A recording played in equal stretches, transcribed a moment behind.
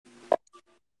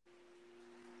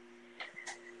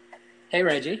Hey,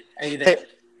 Reggie, are you there?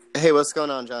 Hey, hey, what's going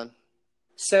on, John?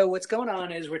 So what's going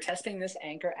on is we're testing this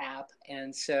Anchor app,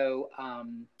 and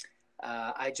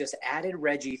I just added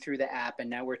Reggie through the app, and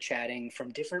now we're chatting from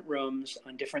different rooms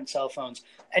on different cell phones.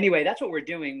 Anyway, that's what we're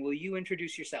doing. Will you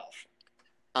introduce yourself?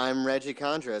 I'm Reggie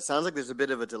Condra. It sounds like there's a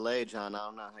bit of a delay, John. I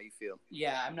don't know how you feel.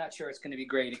 Yeah, I'm not sure it's going to be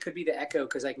great. It could be the echo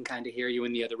because I can kind of hear you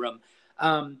in the other room.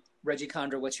 Reggie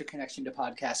Condra, what's your connection to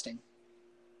podcasting?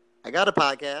 I got a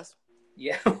podcast.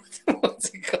 Yeah,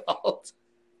 what's it called?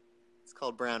 It's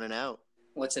called Brown and Out.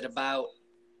 What's it about?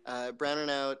 Brown and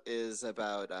Out is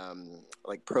about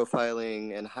like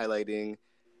profiling and highlighting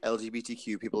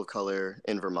LGBTQ people of color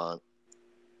in Vermont.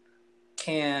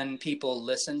 Can people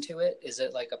listen to it? Is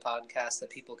it like a podcast that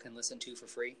people can listen to for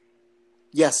free?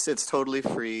 Yes, it's totally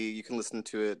free. You can listen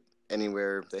to it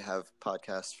anywhere they have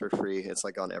podcasts for free. It's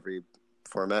like on every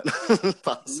format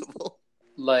possible.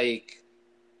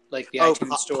 Like the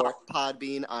iTunes store?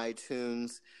 Podbean,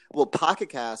 iTunes. Well, Pocket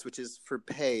Cast, which is for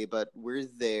pay, but we're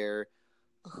there.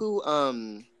 Who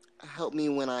help me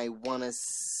when I want to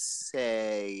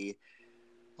say,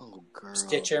 oh girl,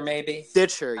 Stitcher, maybe.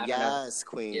 Stitcher, yes,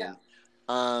 Queen. Yeah.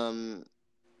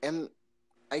 And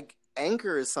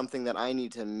Anchor is something that I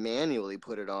need to manually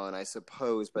put it on, I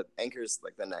suppose, but Anchor is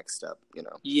like the next step, you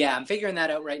know. Yeah, I'm figuring that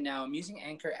out right now. I'm using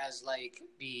Anchor as like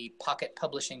the pocket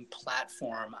publishing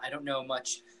platform. I don't know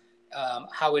much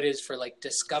how it is for like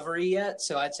discovery yet,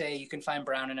 so I'd say you can find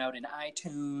Brown and Out in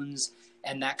iTunes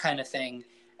and that kind of thing.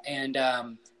 And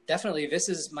definitely, this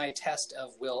is my test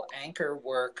of will Anchor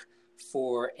work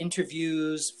for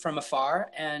interviews from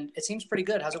afar, and it seems pretty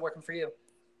good. How's it working for you?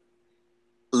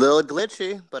 A little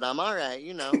glitchy, but I'm all right,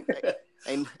 you know.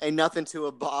 ain't nothing to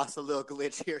a boss, a little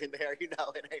glitch here and there, you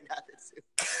know. It ain't nothing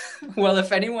to. Well,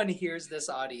 if anyone hears this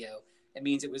audio, it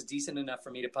means it was decent enough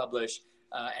for me to publish.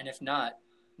 And if not,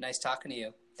 nice talking to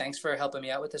you. Thanks for helping me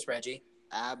out with this, Reggie.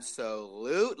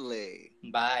 Absolutely.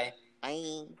 Bye.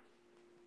 Bye.